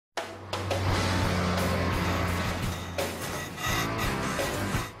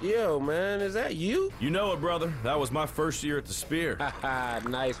Yo, man, is that you? You know it, brother. That was my first year at the Spear. Haha,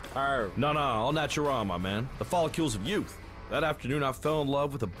 nice perv. No, all natural, my man. The follicles of youth. That afternoon, I fell in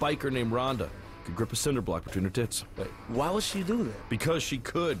love with a biker named Rhonda. Could grip a cinder block between her tits. Wait, why would she do that? Because she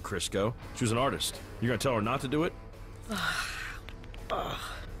could, Crisco. She was an artist. You gonna tell her not to do it?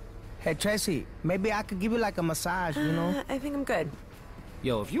 Hey, Tracy, maybe I could give you like a massage, you know? I think I'm good.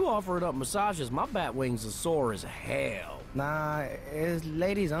 Yo, if you offering up massages, my bat wings are sore as hell. Nah, it's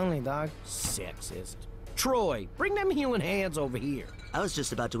ladies only, dog. Sexist. Troy, bring them healing hands over here. I was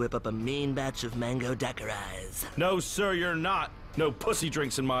just about to whip up a mean batch of mango daiquiris. No, sir, you're not. No pussy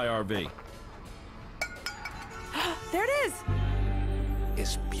drinks in my RV. There it is!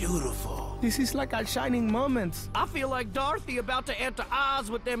 It's beautiful. This is like our shining moments. I feel like Dorothy about to enter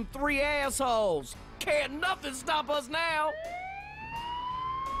Oz with them 3 assholes. Can't nothing stop us now.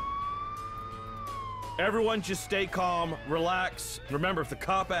 Everyone just stay calm, relax. Remember, if the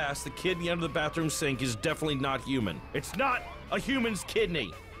cop asks, the kidney under the bathroom sink is definitely not human. It's not a human's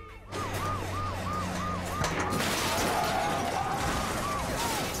kidney.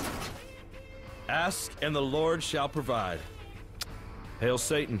 Ask, and the Lord shall provide. Hail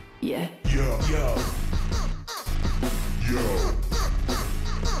Satan. Yeah. Yo. Yo. Yo.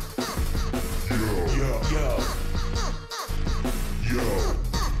 Yo. Yo. Yo. Yo.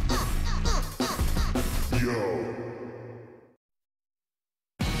 Yo.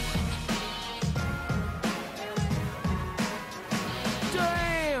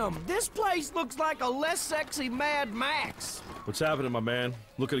 Damn, this place looks like a less sexy Mad Max. What's happening, my man?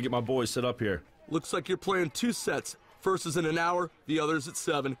 Looking to get my boys set up here. Looks like you're playing 2 sets. First is in an hour, the other's at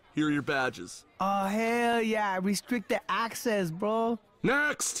 7. Here are your badges. Oh, hell yeah, restricted access, bro.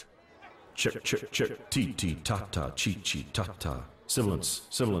 Next! Check. T-ta-ta, chi-ta-ta.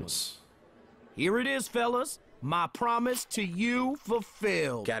 Sibilance. Here it is, fellas. My promise to you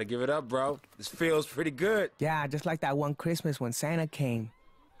fulfilled. Gotta give it up, bro. This feels pretty good. Yeah, just like that one Christmas when Santa came.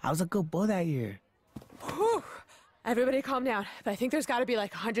 I was a good boy that year. Whew. Everybody calm down. I think there's gotta be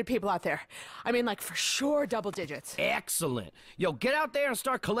like 100 people out there. I mean, like, for sure, double digits. Excellent. Yo, get out there and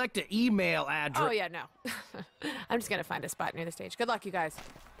start collecting email address. Oh, yeah, no. I'm just gonna find a spot near the stage. Good luck, you guys.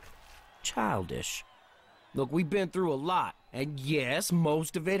 Childish. Look, we've been through a lot, and yes,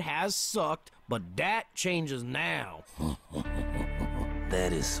 most of it has sucked, but that changes now.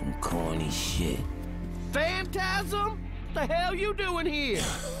 That is some corny shit. Phantasm? What the hell you doing here?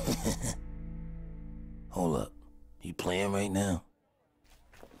 Hold up. You playing right now?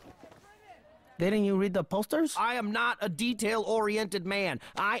 Didn't you read the posters? I am not a detail-oriented man.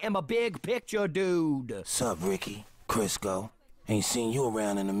 I am a big picture dude. Sup, Ricky? Crisco? Ain't seen you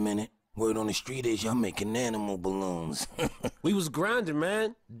around in a minute. Word on the street is y'all making animal balloons. We was grinding,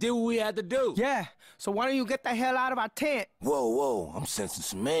 man. Did what we had to do. Yeah, so why don't you get the hell out of our tent? Whoa, I'm sensing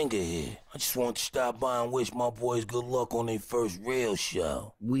some anger here. I just want to stop by and wish my boys good luck on their first real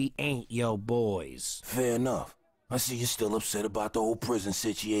show. We ain't your boys. Fair enough. I see you're still upset about the whole prison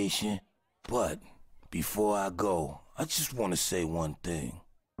situation. But before I go, I just want to say one thing.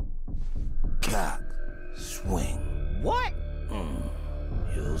 Cock, swing. What?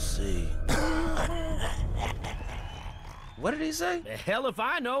 You'll see. What did he say? The hell if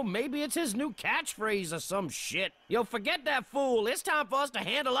I know. Maybe it's his new catchphrase or some shit. Yo, forget that fool. It's time for us to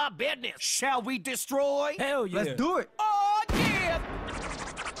handle our business. Shall we destroy? Hell yeah. Let's do it. Oh, yeah!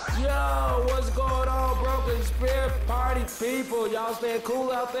 Yo, what's going on, Broken Spirit Party people? Y'all staying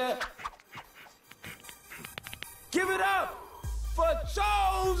cool out there? Give it up for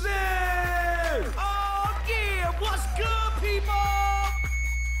Chozen! Oh, yeah! What's good, people?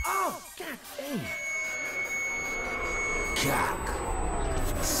 Oh, God dang. Cock,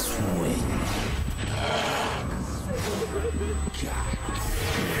 swing. Cock.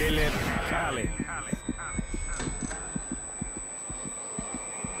 Philip Cali.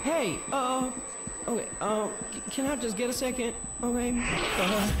 Hey, okay, can I just get a second? Okay.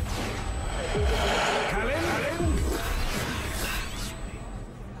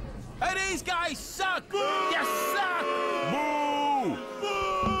 Hey, these guys suck! You suck! Boo!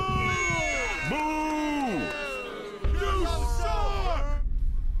 Boo! You suck!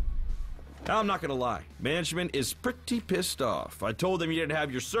 Now, I'm not gonna lie. Management is pretty pissed off. I told them you didn't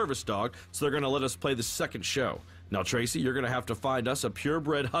have your service dog, so they're gonna let us play the second show. Now, Tracy, you're gonna have to find us a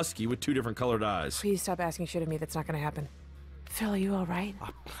purebred husky with 2 different colored eyes. Please stop asking shit of me. That's not gonna happen. Phil, are you all right?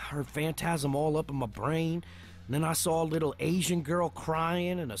 I heard Phantasm all up in my brain, and then I saw a little Asian girl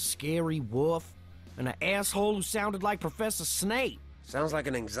crying and a scary wolf, and an asshole who sounded like Professor Snape. Sounds like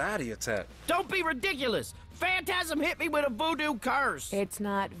an anxiety attack. Don't be ridiculous! Phantasm hit me with a voodoo curse. It's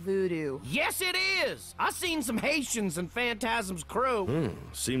not voodoo. Yes, it is. I seen some Haitians in Phantasm's crew.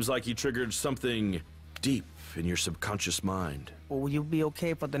 Seems like you triggered something deep in your subconscious mind. Well, will you be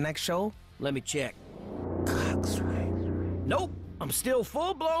okay for the next show? Let me check. Nope. I'm still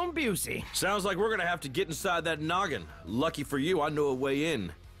full-blown Busey. Sounds like we're gonna have to get inside that noggin. Lucky for you, I know a way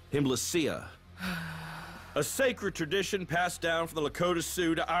in. Himblacia. A sacred tradition passed down from the Lakota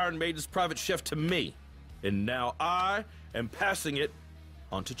Sioux to Iron Maiden's private chef to me. And now I am passing it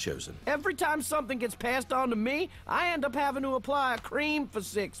on to Chozen. Every time something gets passed on to me, I end up having to apply a cream for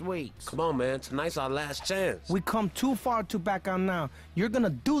 6 weeks. Come on, man. Tonight's our last chance. We come too far to back out now. You're gonna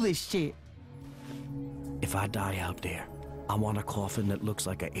do this shit. If I die out there, I want a coffin that looks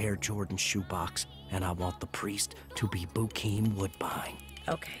like an Air Jordan shoebox, and I want the priest to be Bokeem Woodbine.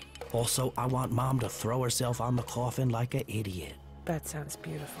 Okay, Also, I want Mom to throw herself on the coffin like an idiot. that sounds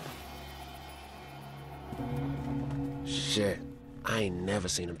beautiful. Shit. I ain't never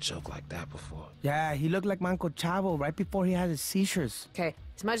seen him choke like that before. Yeah, he looked like my Uncle Chavo right before he had his seizures. Okay,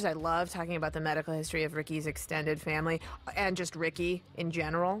 as much as I love talking about the medical history of Ricky's extended family, and just Ricky in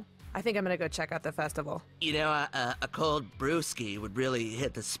general, I think I'm gonna go check out the festival. You know, a cold brewski would really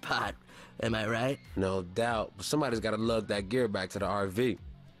hit the spot. Am I right? No doubt. But somebody's got to lug that gear back to the RV.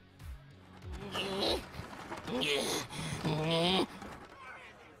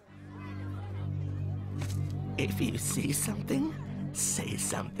 If you see something, say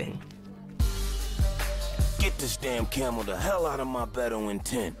something. Get this damn camel the hell out of my Bedouin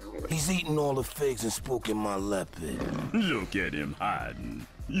tent. He's eating all the figs and spooking my leopard. Look at him hiding.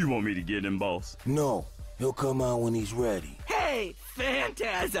 You want me to get him, boss? No, he'll come out when he's ready. Hey,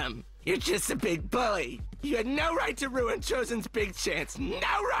 Phantasm! You're just a big bully. You had no right to ruin Chozen's big chance. No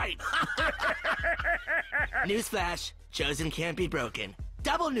right! Newsflash, Chozen can't be broken.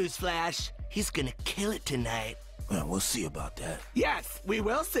 Double newsflash, he's gonna kill it tonight. Well, we'll see about that. Yes, we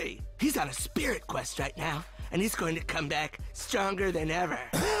will see. He's on a spirit quest right now, and he's going to come back stronger than ever.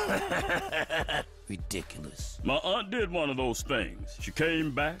 Ridiculous. My aunt did one of those things. She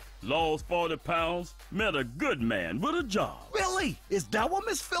came back, lost 40 pounds, met a good man with a job. Really? Is that what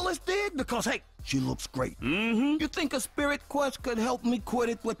Miss Phyllis did? Because, hey, she looks great. You think a spirit quest could help me quit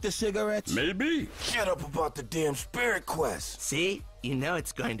it with the cigarettes? Maybe. Shut up about the damn spirit quest. See? You know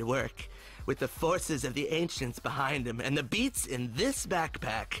it's going to work. With the forces of the ancients behind him and the beats in this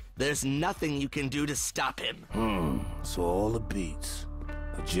backpack, there's nothing you can do to stop him. So all the beats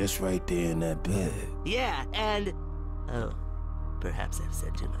are just right there in that bed. Yeah, and... Oh, perhaps I've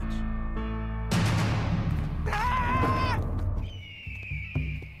said too much.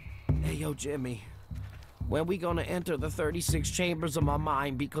 Hey, yo, Jimmy. When we gonna enter the 36 chambers of my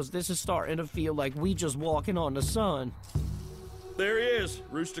mind? Because this is starting to feel like we just walking on the sun. There he is,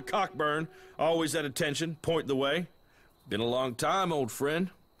 Rooster Cockburn, always at attention, pointing the way. Been a long time, old friend.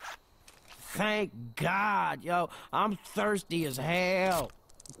 Thank God, yo. I'm thirsty as hell.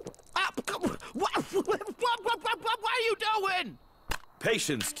 What are you doing?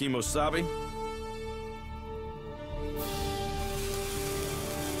 Patience, Kimosabe.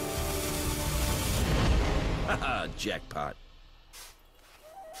 Haha, jackpot.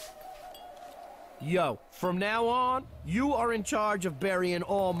 Yo, from now on, you are in charge of burying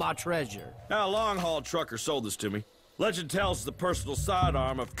all my treasure. Now, a long-haul trucker sold this to me. Legend tells it's the personal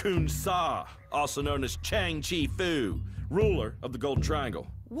sidearm of Kun Sa, also known as Chang Chi Fu, ruler of the Golden Triangle.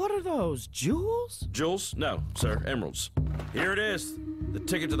 What are those, jewels? Jewels? No, sir, emeralds. Here it is, the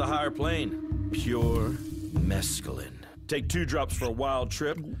ticket to the higher plane. Pure mescaline. Take 2 drops for a wild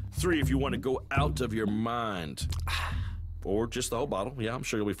trip, 3 if you want to go out of your mind. Or just the whole bottle. Yeah, I'm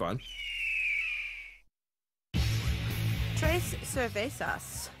sure you'll be fine. Tres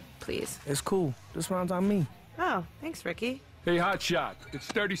cervezas, please. It's cool. This round's on me. Oh, thanks, Ricky. Hey, Hotshot, it's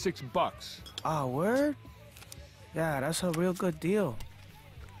 $36. Oh, word? Yeah, that's a real good deal.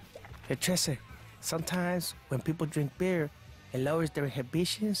 Hey, Trece, sometimes when people drink beer, it lowers their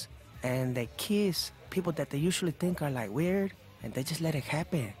inhibitions and they kiss people that they usually think are like weird, and they just let it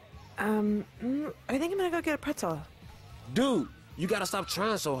happen. I think I'm gonna go get a pretzel. Dude, you gotta stop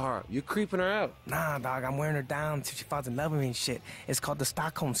trying so hard. You're creeping her out. Nah, dog, I'm wearing her down till she falls in love with me and shit. It's called the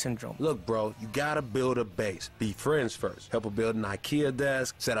Stockholm Syndrome. Look, bro, you gotta build a base. Be friends first. Help her build an IKEA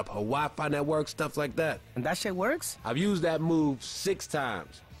desk, set up her Wi-Fi network, stuff like that. And that shit works? I've used that move 6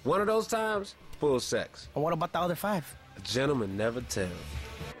 times. One of those times, full sex. And what about the other 5? A gentleman never tells.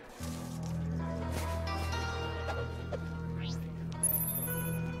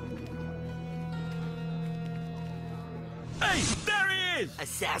 Hey, there he is!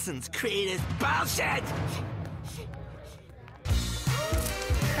 Assassin's Creed is bullshit!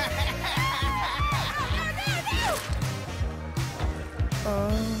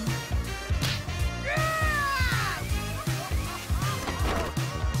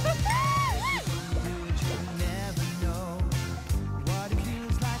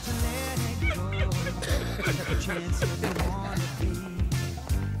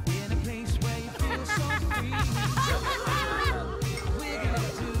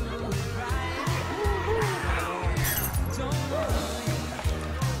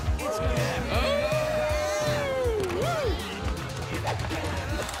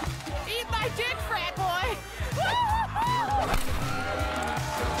 Eat my dick, frat boy!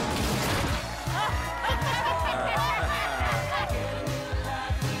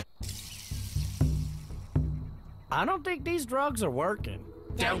 I don't think these drugs are working.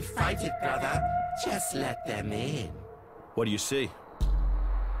 Don't fight it, brother. Just let them in. What do you see?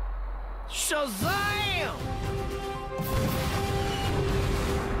 Shazam!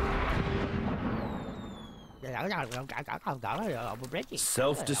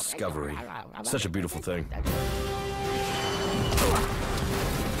 Self-discovery. Such a beautiful thing.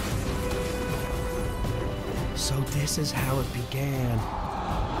 So this is how it began.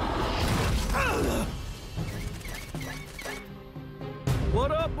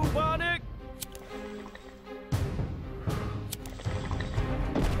 What up, Bubonic?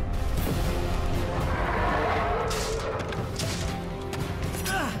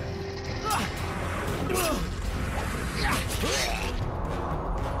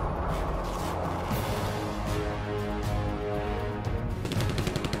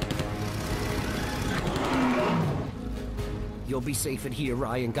 You'll be safe in here,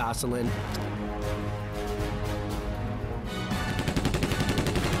 Ryan Gosselin.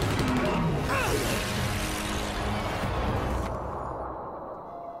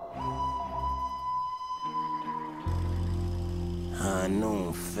 I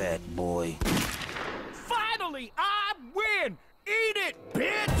know, fat boy. Finally, I win! Eat it,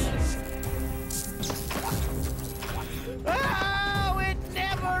 bitch! Oh, it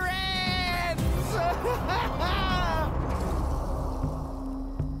never ends!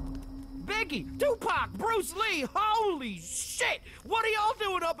 Biggie, Tupac, Bruce Lee, holy shit! What are y'all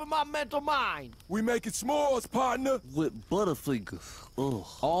doing up in my mental mind? We making s'mores, partner. With Butterfingers. Ugh.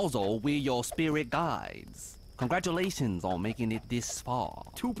 Also, we're your spirit guides. Congratulations on making it this far.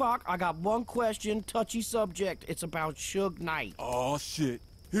 Tupac, I got one question, touchy subject. It's about Suge Knight. Oh, shit.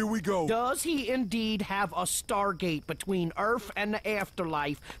 Here we go. Does he indeed have a Stargate between Earth and the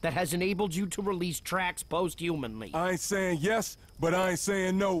afterlife that has enabled you to release tracks posthumanly? I ain't saying yes, but I ain't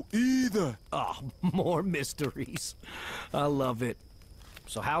saying no either. Oh, more mysteries. I love it.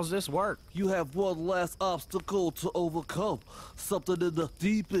 So how's this work? You have one last obstacle to overcome. Something in the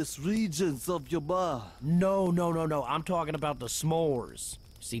deepest regions of your mind. No. I'm talking about the s'mores.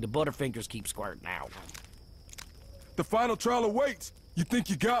 See, the Butterfingers keep squirting out. The final trial awaits. You think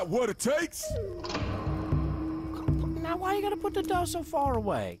you got what it takes? Now, why you gotta put the dough so far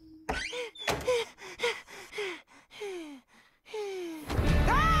away?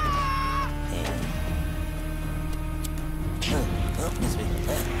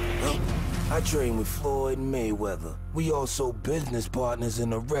 I train with Floyd Mayweather. We also business partners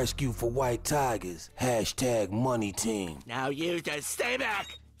in the rescue for white tigers. Hashtag money team. Now you just stay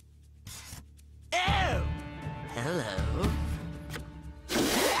back. Ew! Hello.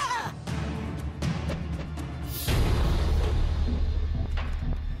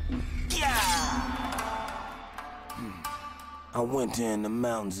 I went there in the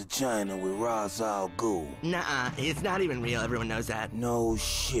mountains of China with Ra's al Ghul. Nuh-uh, it's not even real. Everyone knows that. No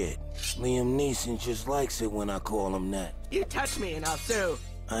shit. Liam Neeson just likes it when I call him that. You touch me and I'll sue.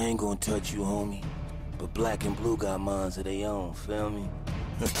 I ain't gonna touch you, homie. But black and blue got minds of their own, feel me?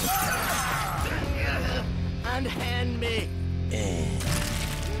 Unhand me.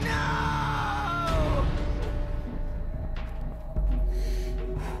 No!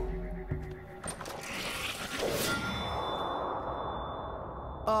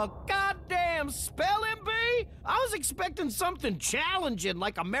 A goddamn spelling bee? I was expecting something challenging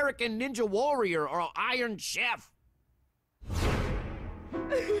like American Ninja Warrior or Iron Chef.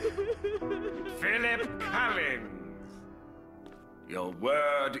 Philip Collins. Your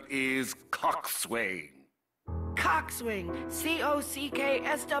word is coxswain. Coxswing. C-O-C-K-S-W-I-N-G.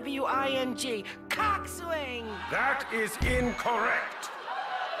 Coxswing. That is incorrect.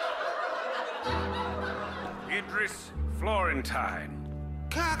 Idris Florentine.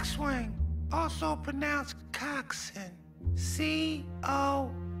 Coxswain, also pronounced coxswain. C-O-X-S-W-A-I-N.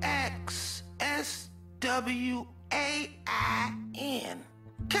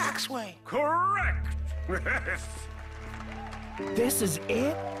 Coxswain. Correct. This is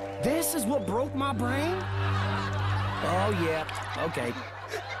it? This is what broke my brain? Oh, yeah. Okay.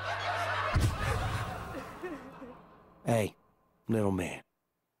 Hey, little man.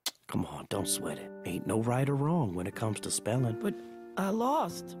 Come on, don't sweat it. Ain't no right or wrong when it comes to spelling. But I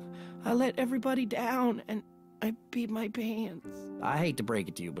lost. I let everybody down, and I beat my pants. I hate to break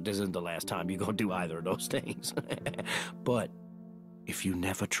it to you, but this isn't the last time you're gonna do either of those things. But if you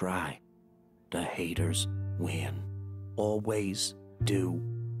never try, the haters win. Always do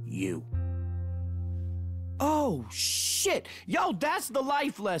you. Oh, shit! Yo, that's the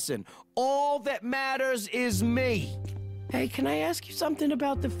life lesson. All that matters is me. Hey, can I ask you something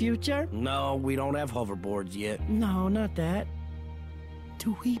about the future? No, we don't have hoverboards yet. No, not that.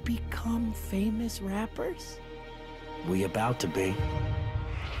 Do we become famous rappers? We about to be.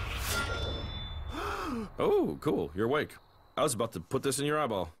 Oh, cool. You're awake. I was about to put this in your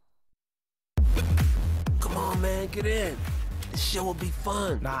eyeball. Come on, man, get in. This show will be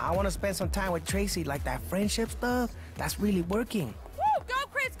fun. Nah, I want to spend some time with Tracy, like that friendship stuff. That's really working. Woo! Go,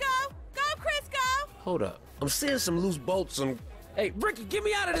 Chris, go! Go, Chris, go! Hold up. I'm seeing some loose bolts and... Hey, Ricky, get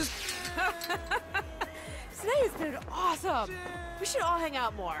me out of this. Today has been awesome. We should all hang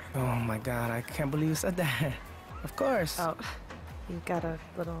out more. Oh, my God. I can't believe you said that. Of course. Oh, you got a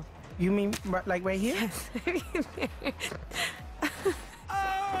little... You mean like right here? Yes.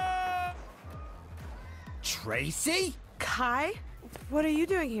 Tracy? Kai? What are you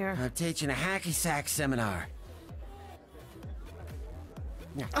doing here? I'm teaching a hacky sack seminar.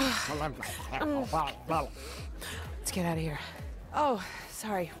 Let's get out of here. Oh,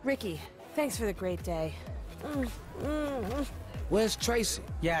 sorry. Ricky, thanks for the great day. Where's Tracy?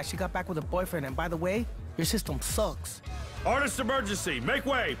 Yeah, she got back with a boyfriend, and by the way, your system sucks. Artist emergency, make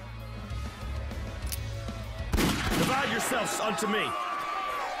way! Divide yourselves unto me.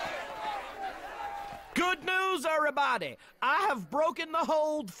 Good news, everybody! I have broken the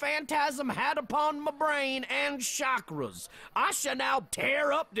hold Phantasm had upon my brain and chakras. I shall now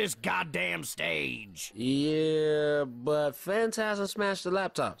tear up this goddamn stage. Yeah, but Phantasm smashed the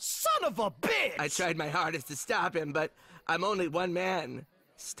laptop. Son of a bitch! I tried my hardest to stop him, but I'm only one man.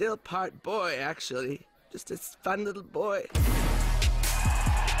 Still part boy, actually. Just a fun little boy.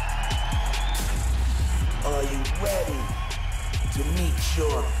 Are you ready to meet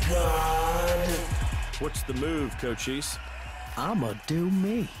your God? What's the move, Cochise? I'ma do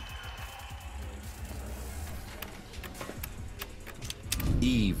me.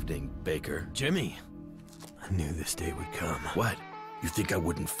 Evening, Baker. Jimmy, I knew this day would come. What? You think I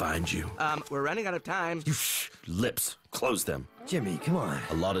wouldn't find you? We're running out of time. You shh! Lips. Close them. Jimmy, come on.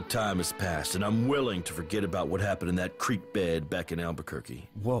 A lot of time has passed, and I'm willing to forget about what happened in that creek bed back in Albuquerque.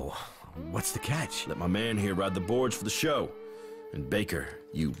 Whoa, what's the catch? Let my man here ride the boards for the show. And Baker,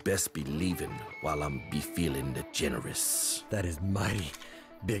 you best be leaving while I'm be feeling generous. That is mighty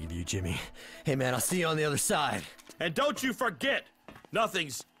big of you, Jimmy. Hey, man, I'll see you on the other side. And don't you forget,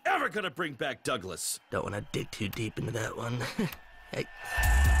 nothing's ever gonna bring back Douglas. Don't want to dig too deep into that one. Hey.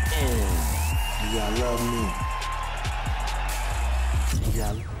 Do y'all love me?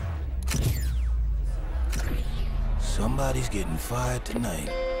 Somebody's getting fired tonight.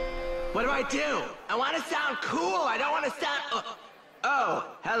 What do? I want to sound cool. I don't want to sound...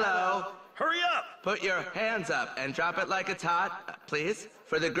 Oh, hello. Hurry up! Put your hands up and drop it like it's hot, please.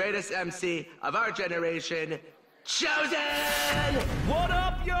 For the greatest MC of our generation, Chozen! What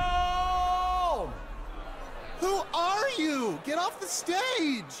up, y'all? Who are you? Get off the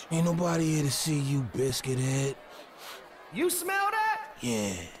stage! Ain't nobody here to see you, biscuit head. You smell that?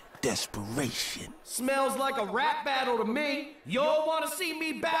 Yeah, desperation. Smells like a rap battle to me. Y'all want to see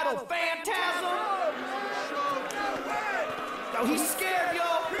me battle Phantasm? Yo, he's scared, yo.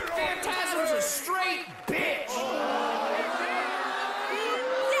 Phantasm's a straight bitch.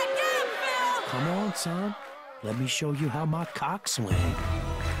 Come on, son. Let me show you how my cock swing.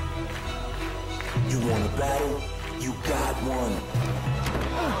 You want a battle? You got one.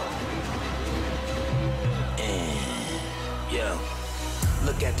 Yo,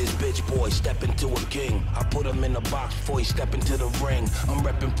 look at this bitch boy step into a king. I put him in the box before he step into the ring. I'm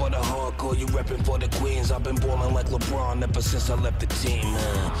reppin' for the hardcore, you reppin' for the queens. I've been ballin' like LeBron ever since I left the team.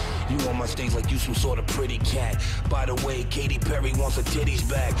 You on my stage like you some sort of pretty cat. By the way, Katy Perry wants her titties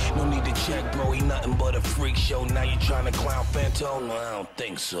back. No need to check, bro, he nothing but a freak show. Now you tryna clown Phantom? No, I don't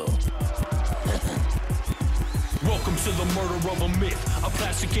think so. Welcome to the murder of a myth, a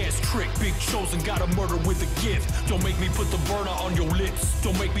plastic ass trick. Big Chozen got a murder with a gift. Don't make me put the burner on your lips.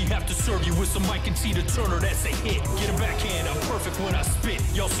 Don't make me have to serve you with some Mike and Tina Turner, that's a hit. Get a backhand, I'm perfect when I spit.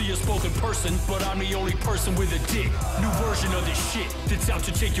 Y'all see a spoken person, but I'm the only person with a dick. New version of this shit that's out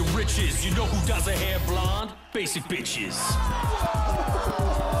to take your riches. You know who dyes her hair blonde? Basic bitches.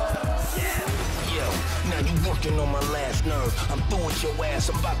 Yo, now you want working on my last nerve. I'm through with your ass,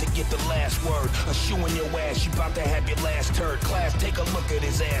 I'm about to get the last word. I'm shooing your ass, you about to have your last turd. Class, take a look at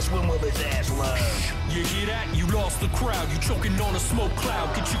his ass, when will his ass learn? You hear that? You lost the crowd. You choking on a smoke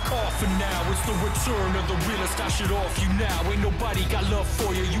cloud. Get your coffin now. It's the return of the realest. I should off you now. Ain't nobody got love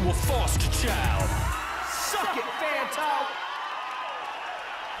for you. You a foster child. Suck it, Phantom!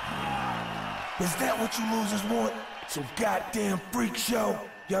 Is that what you losers want? Some goddamn freak show?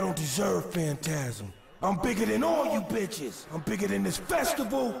 Y'all don't deserve Phantasm. I'm bigger than all you bitches. I'm bigger than this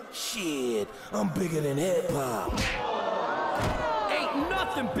festival. Shit, I'm bigger than hip-hop. Ain't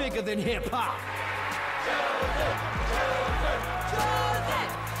nothing bigger than hip-hop!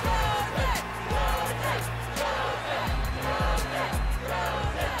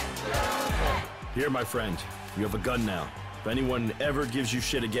 Here, my friend, you have a gun now. If anyone ever gives you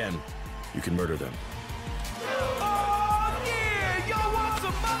shit again, you can murder them. Oh, yeah! Y'all want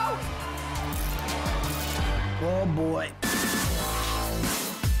some more? Oh, boy.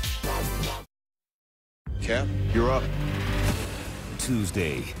 Cap, you're up.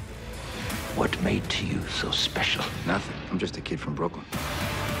 Tuesday. What made you so special? Nothing. I'm just a kid from Brooklyn.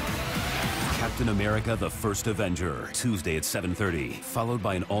 Captain America: The First Avenger. Tuesday at 7:30. Followed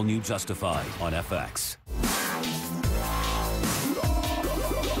by an all-new Justified on FX.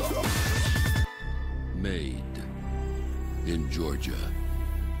 Made in Georgia.